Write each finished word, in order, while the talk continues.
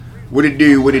What it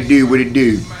do, what it do, what it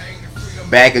do.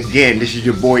 Back again. This is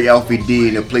your boy Alfie D,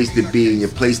 and the place to be, and your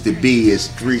place to be is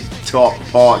Street Talk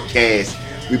Podcast.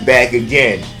 We back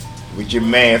again with your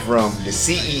man from the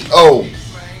CEO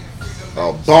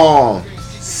of Bomb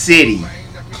City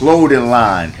Clothing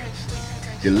Line,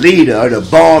 the leader of the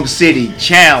Bomb City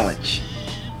Challenge,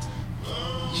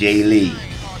 Jay Lee.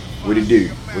 What it do?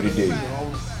 What it do?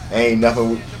 Ain't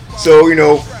nothing. So,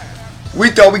 we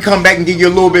thought we'd come back and give you a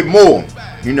little bit more.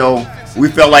 We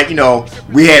felt like,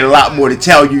 we had a lot more to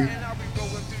tell you.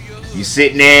 You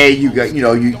sitting there, you got,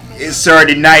 it's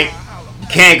Saturday night. You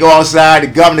can't go outside. The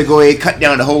governor go ahead and cut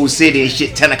down the whole city and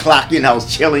shit. 10 o'clock, I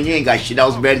was chilling. You ain't got shit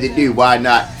else better to do. Why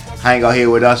not hang out here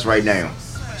with us right now?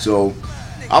 So,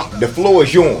 the floor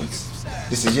is yours.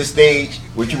 This is your stage.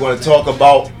 What you want to talk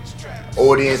about?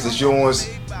 Audience is yours.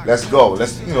 Let's go.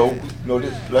 Let's,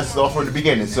 let's start from the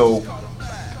beginning. So,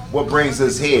 what brings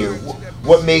us here?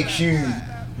 What made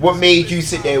you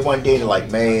sit there one day and like,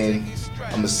 man,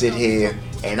 I'm gonna sit here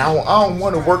and I don't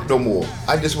want to work no more.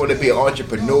 I just want to be an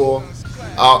entrepreneur.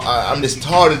 I'm just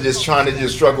tired of just trying to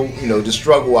just struggle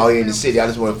out here in the city. I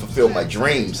just want to fulfill my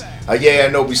dreams. I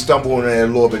know we stumbled on that a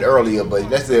little bit earlier, but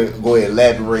let's go ahead and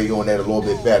elaborate on that a little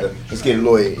bit better. Let's get a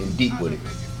little in deep with it.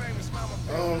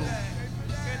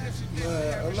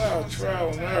 A lot of trial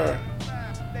and error.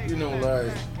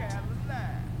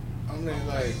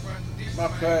 My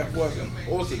path wasn't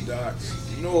orthodox,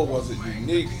 nor was it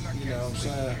unique, in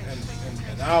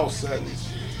our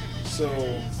settings. So,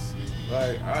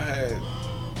 I had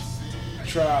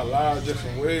tried a lot of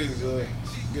different ways of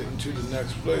getting to the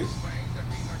next place,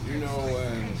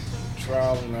 and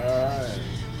trial and error and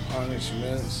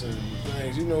punishments and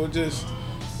things,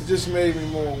 it just made me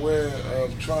more aware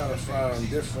of trying to find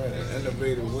different and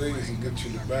innovative ways to get to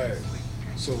the bag,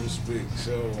 so to speak.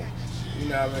 So,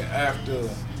 after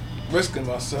risking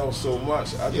myself so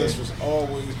much, I just was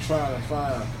always trying to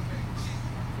find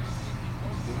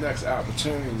the next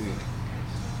opportunity,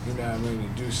 to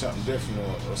do something different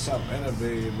or something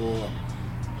innovative or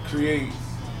create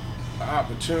an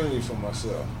opportunity for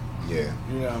myself. Yeah.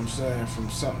 From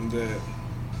something that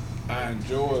I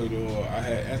enjoyed or I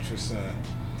had interest in.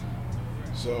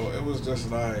 So it was just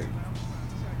like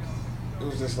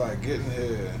getting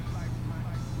here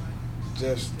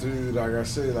just through, like I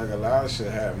say, a lot of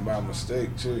shit happened by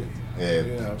mistake too. Yeah.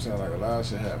 A lot of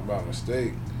shit happened by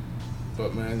mistake.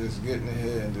 But man, just getting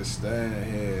here and just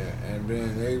standing here and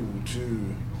being able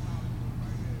to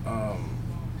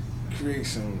create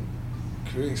some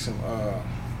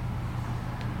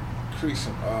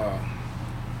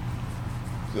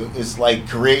So it's like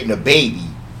creating a baby,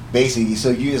 basically.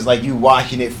 So you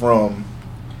watching it from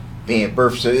being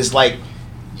birthed. So it's like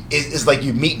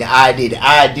you meeting the idea. The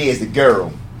idea is the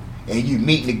girl, and you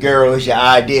meeting the girl. It's your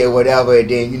idea, or whatever. And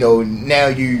then now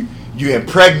you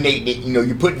impregnate it.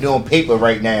 You put it on paper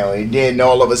right now, and then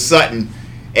all of a sudden,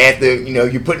 after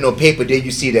you put it on paper, then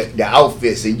you see the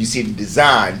outfits and you see the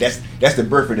design. That's the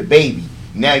birth of the baby.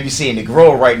 Now you're seeing it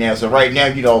grow right now. So right now, I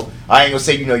ain't gonna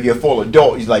say you're a full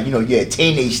adult. It's like you're at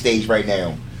teenage stage right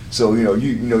now. So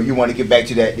you want to get back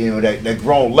to that that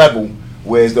grown level.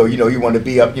 Whereas though you want to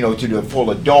be up to the full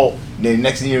adult, and then the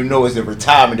next thing you know is the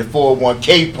retirement, the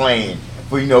 401k plan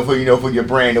for your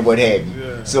brand or what have you.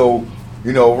 Yeah. So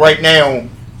right now,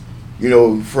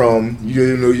 from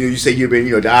you say you've been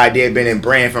the idea been in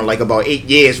brand from like about 8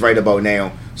 years right about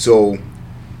now. So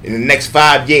in the next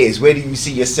 5 years, where do you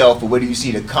see yourself, or where do you see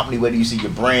the company? Where do you see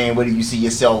your brand? Where do you see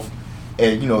yourself,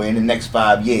 in the next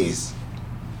 5 years?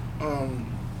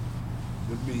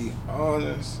 To be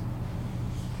honest,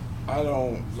 I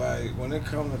don't when it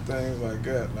comes to things like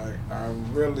that. I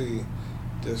really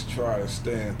just try to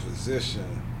stay in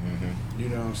position.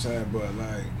 Mm-hmm. But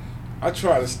I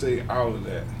try to stay out of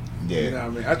that.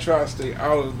 Yeah. I try to stay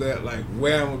out of that,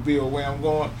 where I'm gonna be or where I'm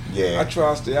going. Yeah. I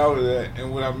try to stay out of that,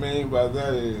 and what I mean by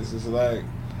that is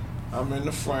I'm in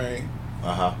the frame.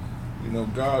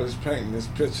 God is painting this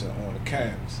picture on the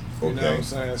canvas. You know what I'm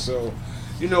saying? So,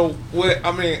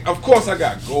 of course I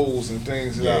got goals and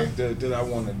things that I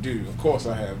want to do. Of course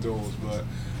I have those, but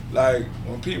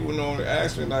when people normally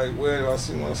ask me where do I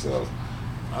see myself,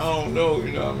 I don't know,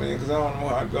 because I don't know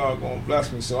how God gonna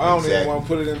bless me. So I don't even want to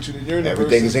put it into the universe.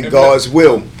 Everything is in God's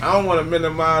will. I don't want to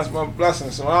minimize my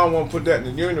blessings, so I don't want to put that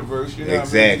in the universe.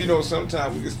 Exactly.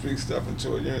 Sometimes we can speak stuff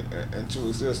into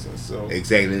existence. So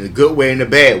exactly, in the good way and the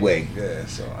bad way. Yeah.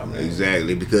 So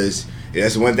exactly, because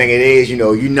that's one thing it is.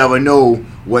 You never know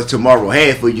what tomorrow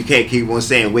has for you. You can't keep on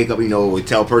saying wake up, or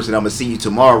tell a person I'm gonna see you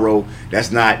tomorrow.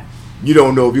 That's not. You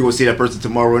don't know if you're going to see that person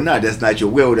tomorrow or not. That's not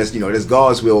your will. That's that's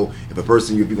God's will. If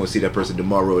you're going to see that person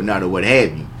tomorrow or not, or what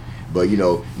have you. But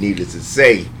needless to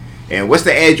say, And what's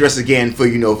the address again for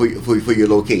for your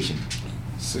location?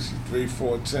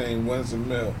 6314 Windsor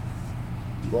Mill,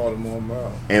 Baltimore,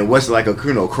 Maryland. And what's like a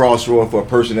crossroad for a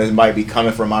person that might be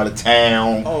coming from out of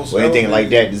town So or anything like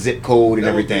that, the zip code and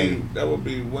everything? That would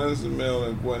be Windsor Mill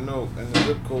and Gwynnoke, and the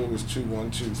zip code is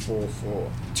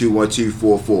 21244.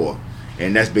 21244.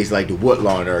 And that's basically like the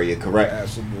Woodlawn area, correct?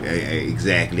 Absolutely.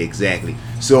 Exactly.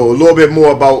 So a little bit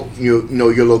more about your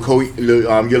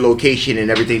location and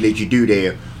everything that you do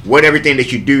there. What everything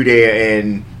that you do there,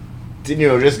 and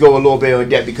just go a little bit on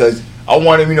that, because I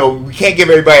want to, we can't give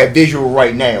everybody a visual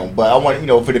right now, but I want,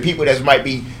 for the people that might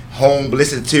be home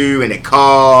listening to in the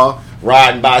car,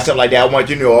 riding by, something like that, I want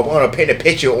I want to paint a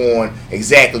picture on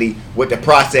exactly what the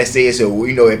process is. So,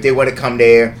 if they want to come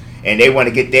there and they want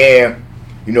to get there,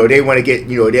 they want to get,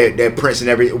 their prints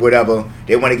and whatever,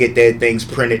 they want to get their things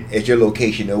printed at your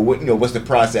location, or what's the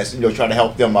process, trying to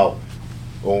help them out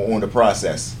on the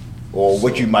process, or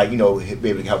what you might, be able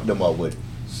to help them out with.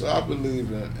 So I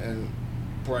believe in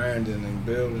branding and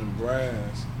building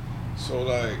brands. So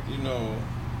like,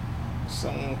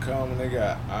 someone come and they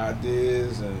got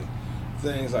ideas and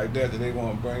things like that they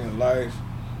want to bring in life.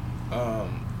 I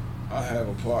have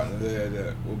a partner there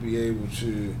that will be able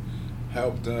to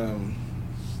help them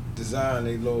design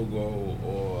a logo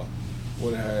or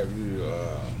what have you,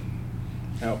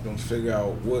 help them figure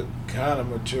out what kind of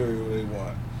material they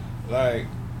want, like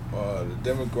the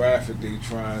demographic they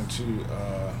trying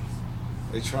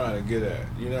to get at.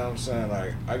 You know what I'm saying?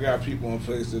 Like, I got people in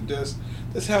place that just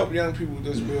help young people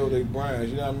just build their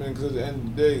brands. You know what I mean? Because at the end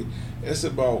of the day, it's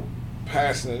about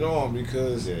passing it on,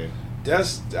 because I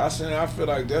feel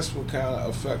like that's what kind of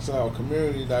affects our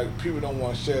community. Like, people don't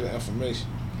want to share the information.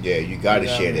 Yeah, you got to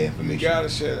share the information. You got to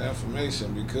share the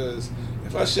information, because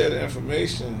if I share the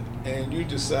information and you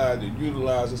decide to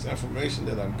utilize this information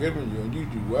that I'm giving you and you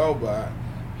do well by it,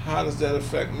 how does that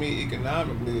affect me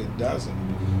economically? It doesn't.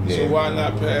 Yeah. So why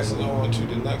not pass it on to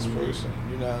the next person?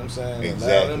 You know what I'm saying? Exactly.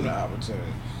 Allow them the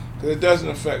opportunity, because it doesn't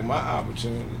affect my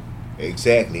opportunity.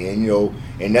 Exactly, and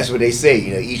and that's what they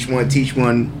say. Each one teach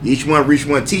one, each one reach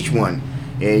one, teach one,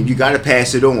 and you got to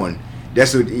pass it on.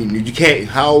 That's what you can't.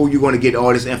 How are you going to get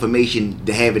all this information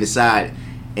to have it aside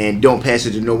and don't pass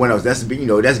it to no one else? That's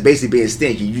that's basically being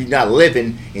stingy. You're not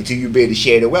living until you be able to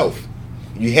share the wealth.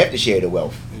 You have to share the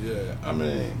wealth. Yeah,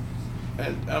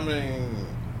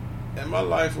 and my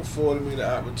life afforded me the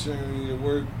opportunity to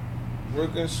work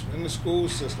in the school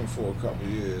system for a couple of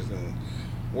years and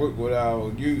work with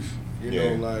our youth.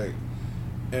 And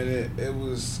it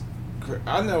was.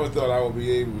 I never thought I would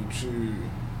be able to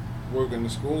work in the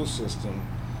school system,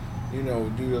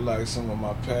 due to like some of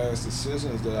my past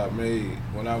decisions that I made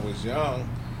when I was young,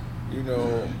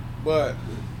 but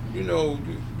you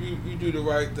do the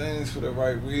right things for the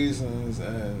right reasons,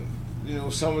 and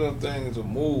some of them things will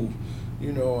move,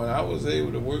 and I was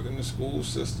able to work in the school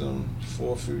system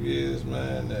for a few years,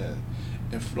 man, and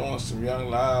influence some young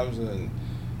lives, and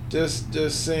just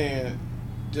seeing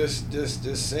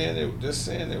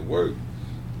it work,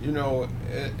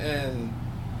 and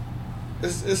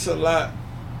it's a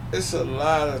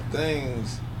lot of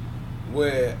things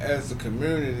where, as a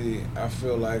community, I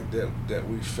feel like that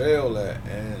we fail at,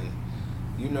 and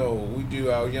we do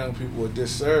our young people a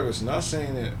disservice. And I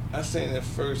seen it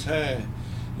firsthand,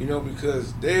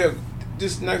 because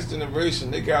this next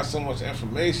generation, they got so much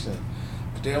information,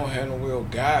 but they don't have no real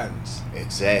guidance.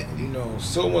 Exactly.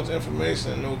 So much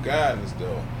information and no guidance,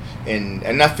 though.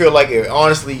 And I feel like,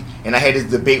 honestly, and I had this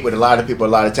debate with a lot of people a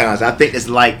lot of times, I think it's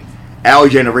like our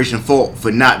generation fault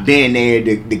for not being there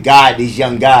to guide these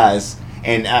young guys,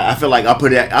 and I feel like I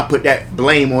put that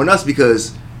blame on us,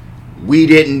 because we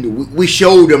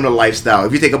showed them the lifestyle.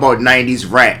 If you think about 90s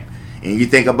rap, and you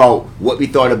think about what we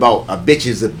thought about a bitch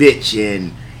is a bitch,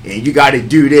 and you got to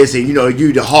do this, and you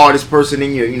the hardest person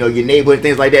in your neighborhood,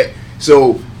 things like that.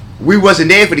 So we wasn't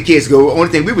there for the kids to go. The only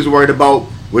thing we was worried about,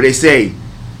 what they say,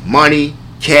 money,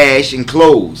 cash, and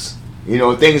clothes.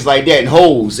 Things like that, and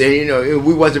hoes, and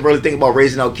we wasn't really thinking about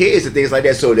raising our kids and things like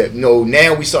that. So that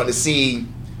now we starting to see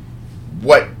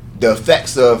what the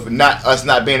effects of us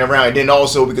not being around. And then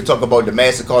also we could talk about the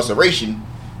mass incarceration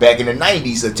back in the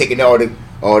 90s of taking all the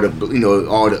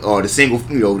single,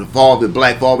 the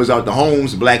black fathers out the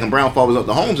homes, black and brown fathers out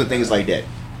the homes, and things like that.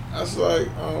 That's like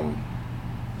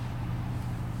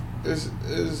it's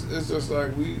just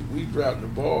like we dropped the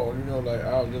ball, like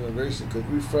our generation, because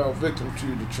we fell victim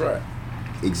to the trap.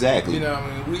 Exactly.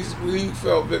 We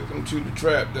fell victim to the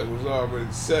trap that was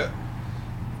already set.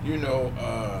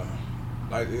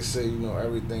 Like they say,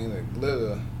 everything that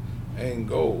glitter ain't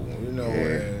gold. Yeah.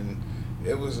 And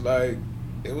it was like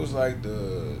it was like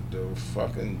the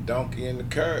fucking donkey and the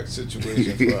carrot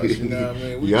situation for us. You know what I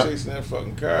mean? We chasing that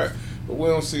fucking carrot, but we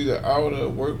don't see the outer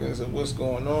workings of what's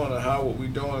going on and how what we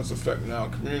doing is affecting our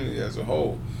community as a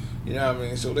whole. You know what I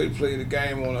mean? So they play the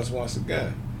game on us once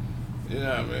again. You know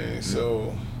what I mean?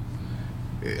 So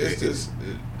it's just.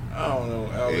 I don't know,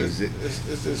 Alex.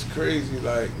 It's just crazy,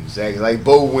 like exactly like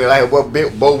Bullwinkle, like what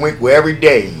Bullwinkle every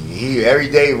day. He every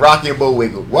day rocking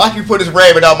Bullwinkle. Watch me put his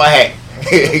rabbit out my hat.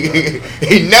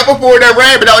 He never pulled that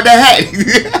rabbit out that hat.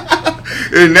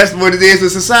 And that's what it is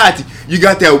with society. You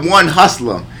got that one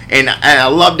hustler, and I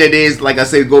love that it is like I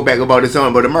said, go back about this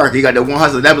song about America. You got that one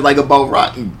hustler that was like about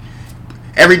rocking.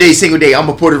 Every day, single day, I'm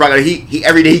gonna put it right. He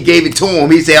every day he gave it to him.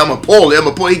 He said, "I'm gonna pull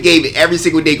it. He gave it every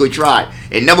single day. Go try it,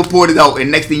 and never pulled it out. And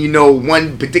next thing you know,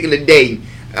 one particular day,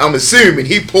 I'm assuming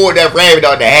he pulled that rabbit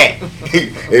out the hat.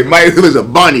 It was a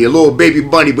bunny, a little baby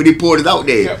bunny, but he pulled it out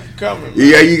there. Kept coming,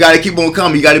 yeah, you gotta keep on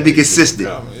coming. You gotta be consistent.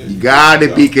 You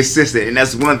gotta be consistent, and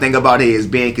that's one thing about it is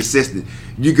being consistent.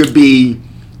 You could be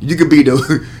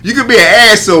an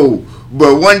asshole.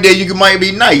 But one day you might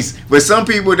be nice. But some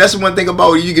people, that's one thing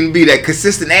about it. You can be that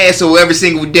consistent asshole every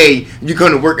single day. You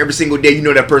come to work every single day. You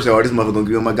know that person, oh, this motherfucker gonna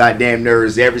get on my goddamn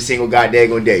nerves every single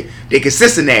goddamn day. They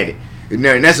consistent at it. And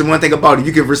that's the one thing about it.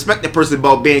 You can respect the person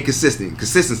about being consistent.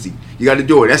 Consistency. You got to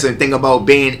do it. That's the thing about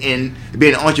being an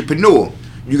entrepreneur.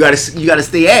 You gotta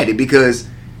stay at it because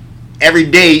every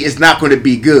day is not going to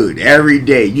be good. Every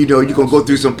day, you're gonna go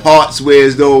through some parts where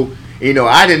as though.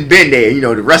 I done been there.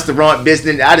 The restaurant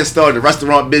business. I done started the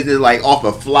restaurant business like off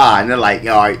a fly, and they're like,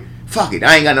 all right, fuck it.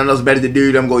 I ain't got nothing else better to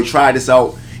do. I'm going to try this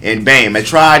out, and bam, I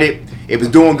tried it. It was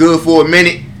doing good for a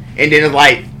minute, and then it's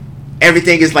like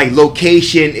everything is like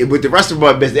location. With the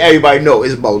restaurant business, everybody know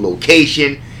it's about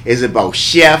location. It's about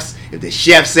chefs. If the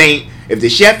chef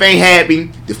ain't happy,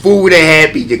 the food ain't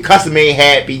happy, the customer ain't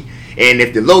happy, and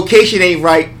if the location ain't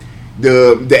right.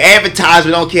 The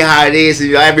advertisement, don't care how it is,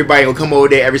 everybody will come over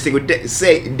there every single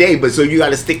day, but so you got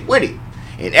to stick with it.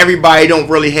 And everybody don't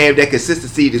really have that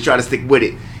consistency to try to stick with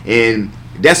it. And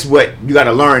that's what you got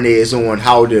to learn is on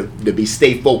how to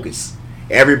stay focused.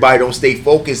 Everybody don't stay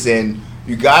focused, and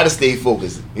you got to stay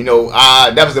focused.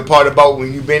 That was the part about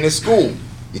when you've been in school.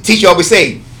 The teacher always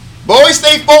say, boys,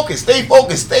 stay focused, stay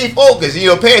focused, stay focused.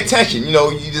 Pay attention.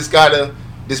 You just got to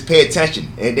pay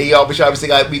attention. And they always try to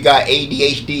say we got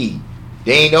ADHD.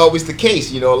 They ain't always the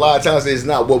case. A lot of times it's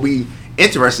not what we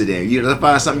interested in. You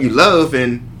find something you love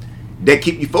and that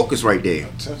keep you focused right there.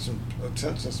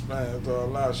 Attention spans are a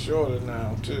lot shorter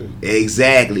now too.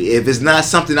 Exactly. If it's not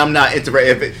something I'm not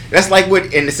interested, that's like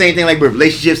and the same thing like with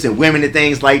relationships and women and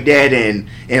things like that, and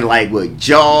like with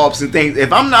jobs and things.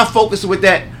 If I'm not focused with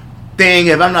that thing,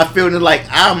 if I'm not feeling like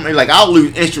I'll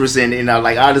lose interest in it, and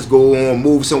I'll just go on,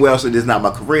 move somewhere else. So this is not my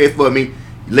career for me.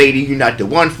 Lady, you're not the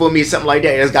one for me, something like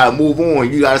that. You just gotta move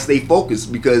on. You gotta stay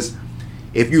focused because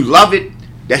if you love it,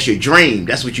 that's your dream.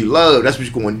 That's what you love. That's what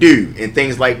you're gonna do, and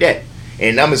things like that.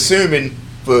 And I'm assuming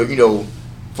for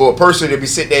a person to be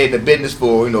sitting there in the business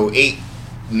for 8,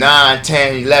 9,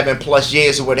 10, 11 plus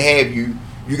years or what have you,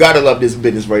 you gotta love this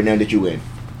business right now that you're in.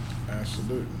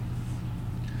 Absolutely.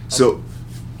 So,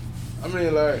 I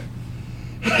mean,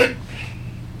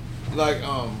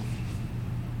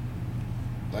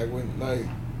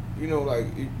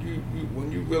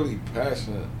 when you really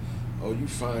passionate, or you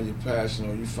find your passion,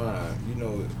 or you find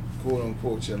quote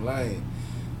unquote your lane,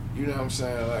 you know what I'm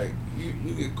saying? Like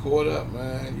you get caught up,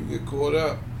 man. You get caught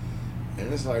up,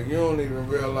 and it's like you don't even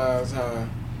realize how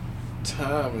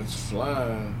time is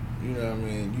flying. You know what I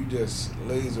mean? You just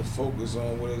laser focus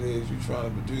on what it is you're trying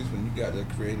to produce when you got that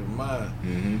creative mind.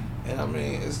 Mm-hmm. And I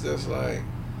mean, it's just like.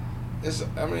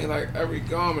 Every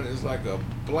garment is like a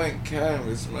blank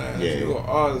canvas, man. Yeah. If you're an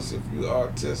artist, if you're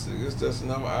artistic, it's just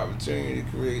another opportunity to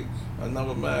create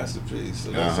another masterpiece. So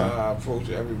that's how I approach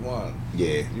everyone.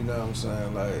 Yeah. You know what I'm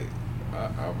saying? Like,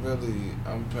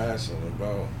 I'm passionate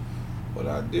about what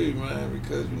I do, man,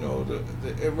 because,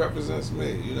 it represents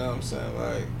me. You know what I'm saying?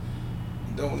 Like,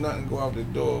 don't nothing go out the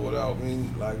door without me,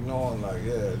 knowing,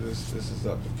 this is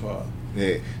up to par.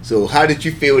 Yeah. So how did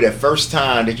you feel that first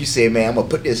time that you said, man, I'm gonna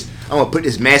put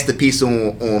this masterpiece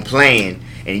on plan,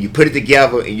 and you put it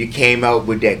together and you came out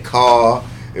with that car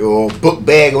or book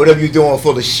bag or whatever you're doing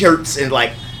full of shirts and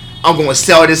I'm gonna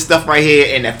sell this stuff right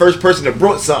here, and that first person that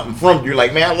brought something from you,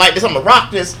 like, man, I like this, I'm gonna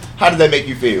rock this. How did that make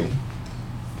you feel?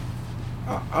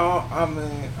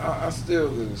 I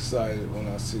still get excited when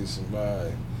I see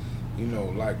somebody,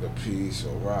 like a piece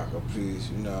or rock a piece,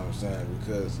 you know what I'm saying?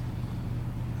 Because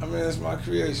it's my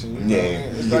creation. You know what I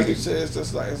mean? It's like you said,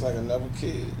 it's like another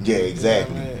kid. Yeah,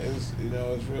 exactly. You know what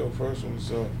I mean? It's real personal.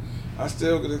 So I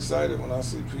still get excited when I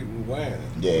see people wearing it.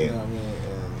 Yeah. You know what I mean?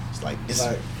 And it's like this.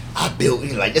 Like, I built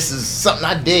it. Like this is something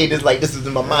I did. It's like this is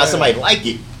in my mind. Somebody like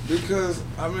it. Because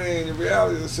I mean, the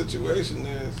reality of the situation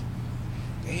is,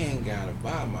 they ain't gotta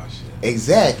buy my shit.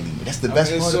 Exactly. That's the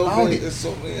best part about it. It's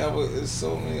so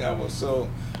many hours. So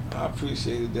I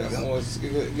appreciated that more.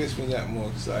 It gets me that more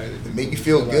excited. It make you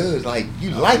feel good. Like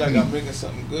you I like feel me. Like I'm making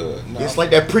something good. No, it's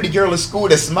like that pretty girl in school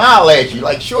that smile at you.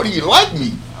 Like, shorty, you like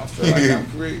me. I feel like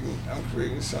I'm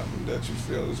creating something that you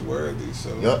feel is worthy.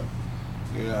 So yep.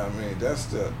 You know what I mean? That's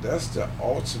the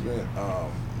ultimate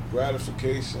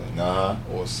gratification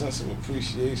or sense of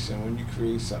appreciation when you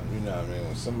create something. You know what I mean?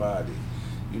 When somebody,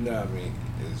 you know what I mean,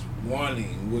 is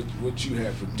wanting what you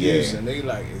have produced, and they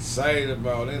like excited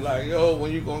about it. They like, yo,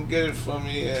 when you gonna get it from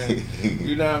me? And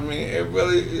you know what I mean?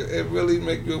 It really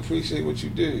make you appreciate what you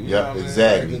do. You know what I mean?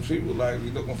 Exactly. Like, people like be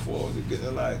looking forward to getting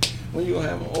it. Like when you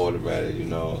have an order ready, you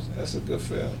know, that's a good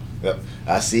feeling. Yep.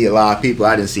 I see a lot of people.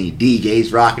 I done seen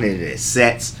DJs rocking it at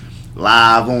sets,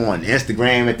 live on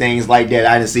Instagram and things like that.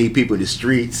 I done seen people in the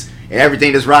streets and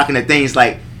everything that's rocking the things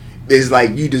like it's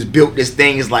like you just built this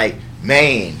thing. It's like,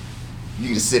 man,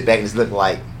 you just sit back and just look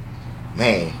like,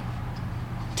 man,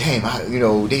 damn,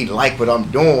 they like what I'm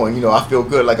doing. I feel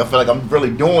good. Like I feel like I'm really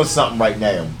doing something right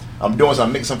now. I'm doing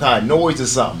something, making some kind of noise or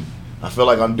something. I feel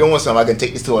like I'm doing something. I can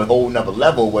take this to a whole nother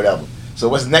level or whatever. So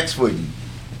what's next for you?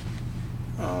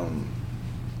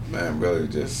 Man, really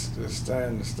just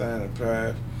staying the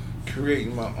path,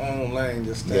 creating my own lane,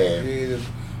 just staying creative.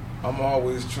 I'm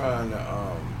always trying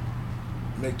to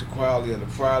make the quality of the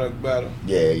product better.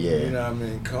 Yeah. You know what I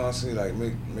mean? Constantly like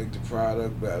make the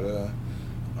product better.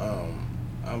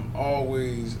 I'm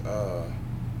always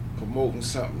promoting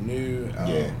something new.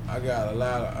 I got a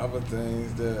lot of other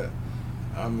things that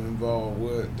I'm involved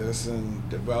with that's in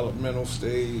developmental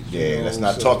stage. Let's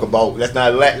not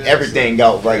let everything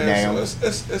out right now. So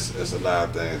it's a lot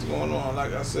of things going on.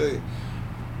 Like I say,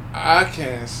 I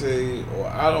can't say, or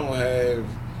I don't have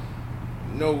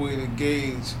no way to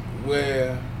gauge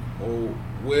where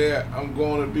I'm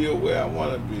going to be or where I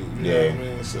want to be. You know what I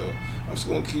mean? So I'm just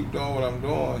going to keep doing what I'm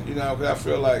doing. Because I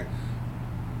feel like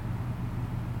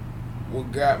what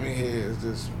got me here is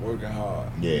just working hard.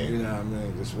 You know what I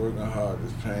mean? Just working hard,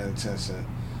 just paying attention,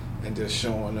 and just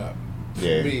showing up for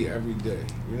me every day.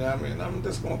 You know what I mean? I'm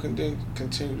just going to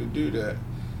continue to do that.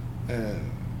 And,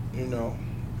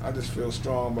 I just feel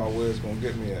strong about where it's going to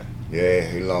get me at. You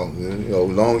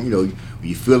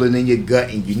feel it in your gut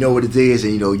and you know what it is,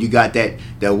 and you got that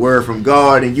word from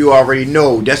God, and you already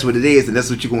know that's what it is, and that's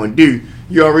what you're going to do.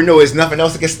 You already know there's nothing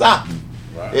else that can stop you.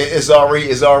 Right. It's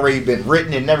already been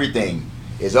written and everything.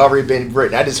 It's already been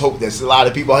written. I just hope that a lot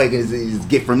of people can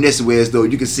get from this where as though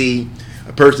you can see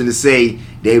a person to say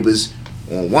they was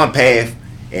on one path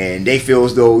and they feel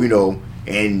as though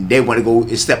and they want to go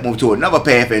and step on to another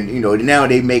path, and now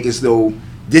they make it as though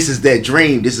this is their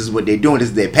dream, this is what they're doing, this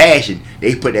is their passion.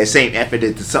 They put that same effort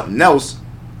into something else,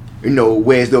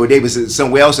 whereas though they was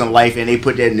somewhere else in life and they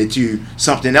put that into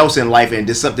something else in life and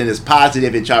just something that's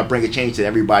positive and try to bring a change to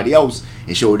everybody else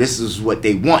and show this is what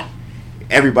they want.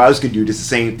 Everybody else can do this the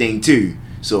same thing too.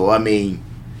 So I mean,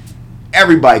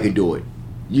 everybody can do it.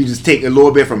 You just take a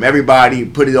little bit from everybody,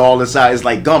 put it all inside. It's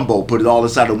like gumbo. Put it all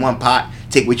inside of one pot.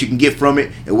 Take what you can get from it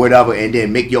and whatever, and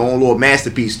then make your own little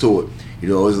masterpiece to it.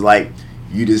 It's like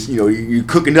you just you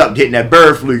cooking up, getting that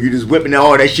bird flu. You just whipping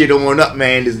all that shit on up,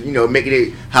 man. Just making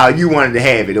it how you wanted to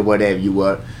have it or whatever you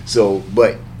want. So,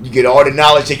 but you get all the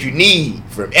knowledge that you need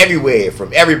from everywhere,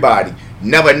 from everybody.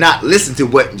 Never not listen to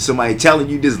what somebody telling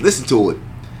you. Just listen to it,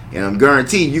 and I'm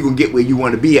guaranteed you gonna get where you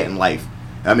want to be at in life.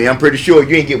 I mean, I'm pretty sure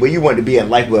you ain't get where you want to be in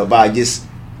life by just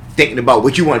thinking about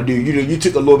what you want to do. You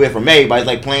took a little bit from everybody. It's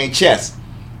like playing chess.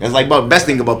 That's like the best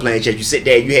thing about playing chess. You sit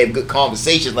there, you have good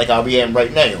conversations like I'll be having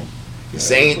right now. The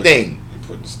same thing. You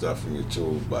put the stuff in your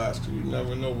toolbox because you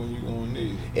never know when you're going to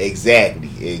need it.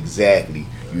 Exactly.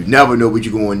 You never know what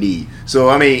you're going to need. So,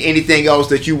 I mean, anything else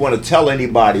that you want to tell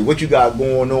anybody, what you got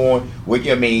going on,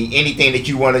 anything that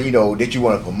you want to, that you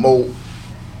want to promote,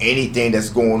 anything that's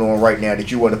going on right now that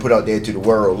you want to put out there to the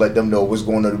world, let them know what's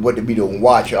going on, what to be doing,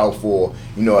 watch out for.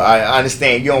 I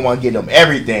understand you don't want to give them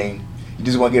everything. You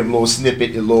just want to give them a little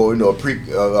snippet, a little, a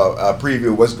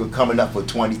preview of what's coming up for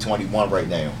 2021 right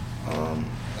now.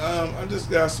 I just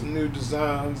got some new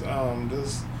designs.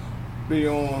 Just be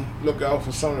on lookout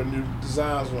for some of the new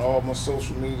designs on all my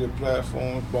social media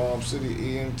platforms. Bomb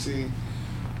City ENT.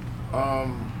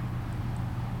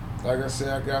 Like I said,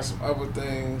 I got some other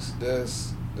things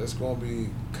that's going to be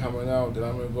coming out that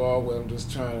I'm involved with. I'm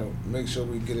just trying to make sure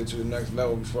we get it to the next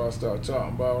level before I start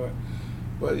talking about it.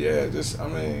 But yeah,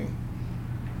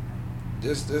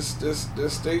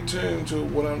 just stay tuned to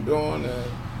what I'm doing,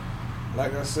 and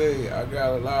like I say, I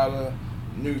got a lot of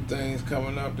new things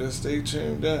coming up. Just stay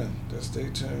tuned in.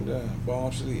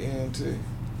 Bomb City ENT.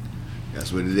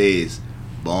 That's what it is.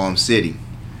 Bomb City.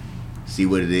 See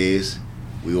what it is.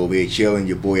 We over here chilling.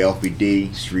 Your boy Alfie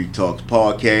D, Street Talks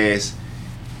Podcast.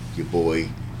 Your boy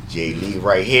Jay Lee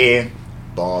right here.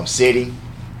 Bomb City.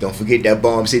 Don't forget that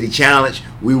Bomb City Challenge.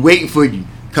 We waiting for you.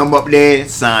 Come up there,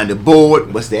 sign the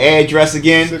board. What's the address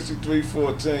again?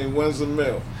 6314 Windsor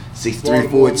Mill.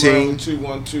 6314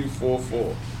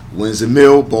 21244. Windsor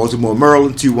Mill, Baltimore,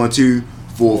 Maryland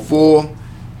 21244.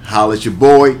 Holla at your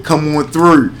boy. Come on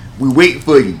through. We waiting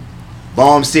for you.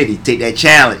 Bomb City, take that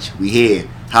challenge. We here.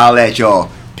 Holla at y'all.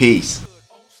 Peace.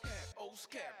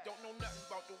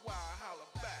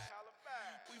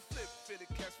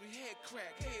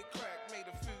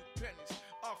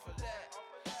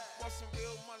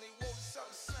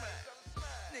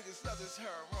 Niggas love this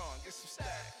hair wrong, get some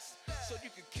stacks. So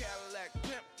you can Cadillac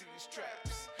pimp through these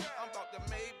traps. I'm about to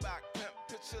Maybach pimp,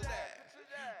 picture that.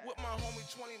 With my homie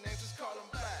 20 names, just call him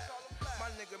Black.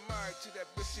 My nigga married to that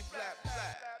bitch, she black.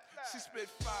 She spit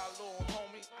fire, little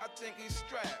homie, I think he's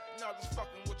strapped. Now just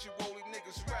fucking with you rolly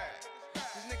niggas rap.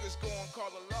 These niggas go and call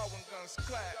the law when guns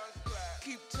clap.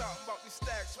 Keep talking about these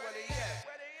stacks, where they at?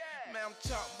 Man, I'm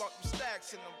talking about them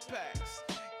stacks in them packs.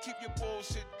 Keep your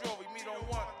bullshit drawing, me don't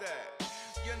want that.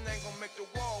 Your name gon' make the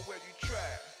wall where you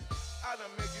trap. I done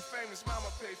made you famous,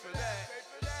 mama pay for that.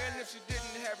 And if she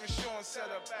didn't have insurance, set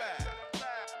her back.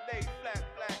 Lay flat,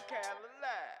 black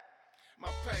Cadillac. My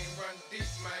pain run deep,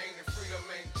 man, and freedom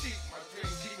ain't cheap. My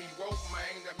dreams keep me woke,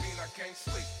 man, that mean I can't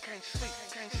sleep. Can't sleep.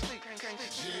 Can't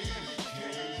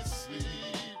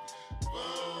sleep.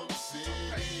 Bomb City.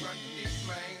 My pain run deep,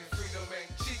 man, and freedom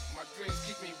ain't cheap. My dreams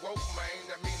keep me woke, man,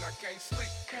 that mean I can't sleep.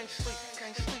 Can't sleep.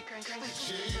 Can't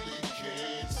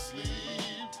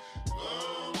sleep.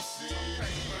 Bomb City. My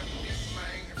pain run deep,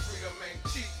 man, and freedom ain't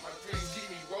cheap. My dreams keep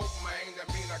me woke, man, that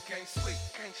mean I can't sleep.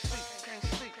 Can't sleep.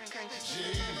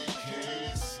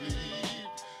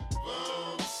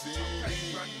 Bomb City. My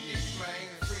pain run deep, man,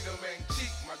 and freedom ain't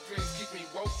cheap. My dreams keep me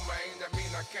woke, man, that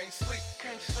mean I can't sleep.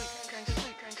 Can't sleep.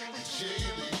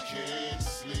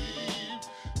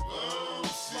 Bomb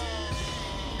City.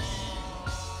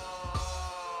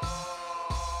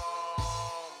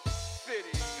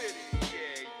 City,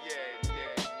 yeah,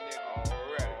 nigga,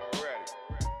 already.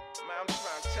 Man, I'm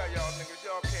trying to tell y'all niggas,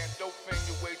 y'all can't dope fiend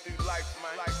your way through life,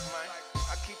 man.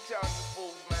 I keep telling you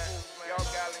fools, man. Y'all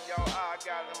got it in y'all eye, I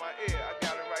got it in my ear. I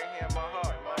got it right here in my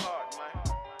heart, man.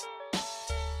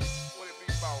 What it be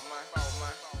about, man?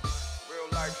 Real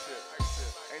life shit.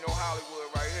 Ain't no Hollywood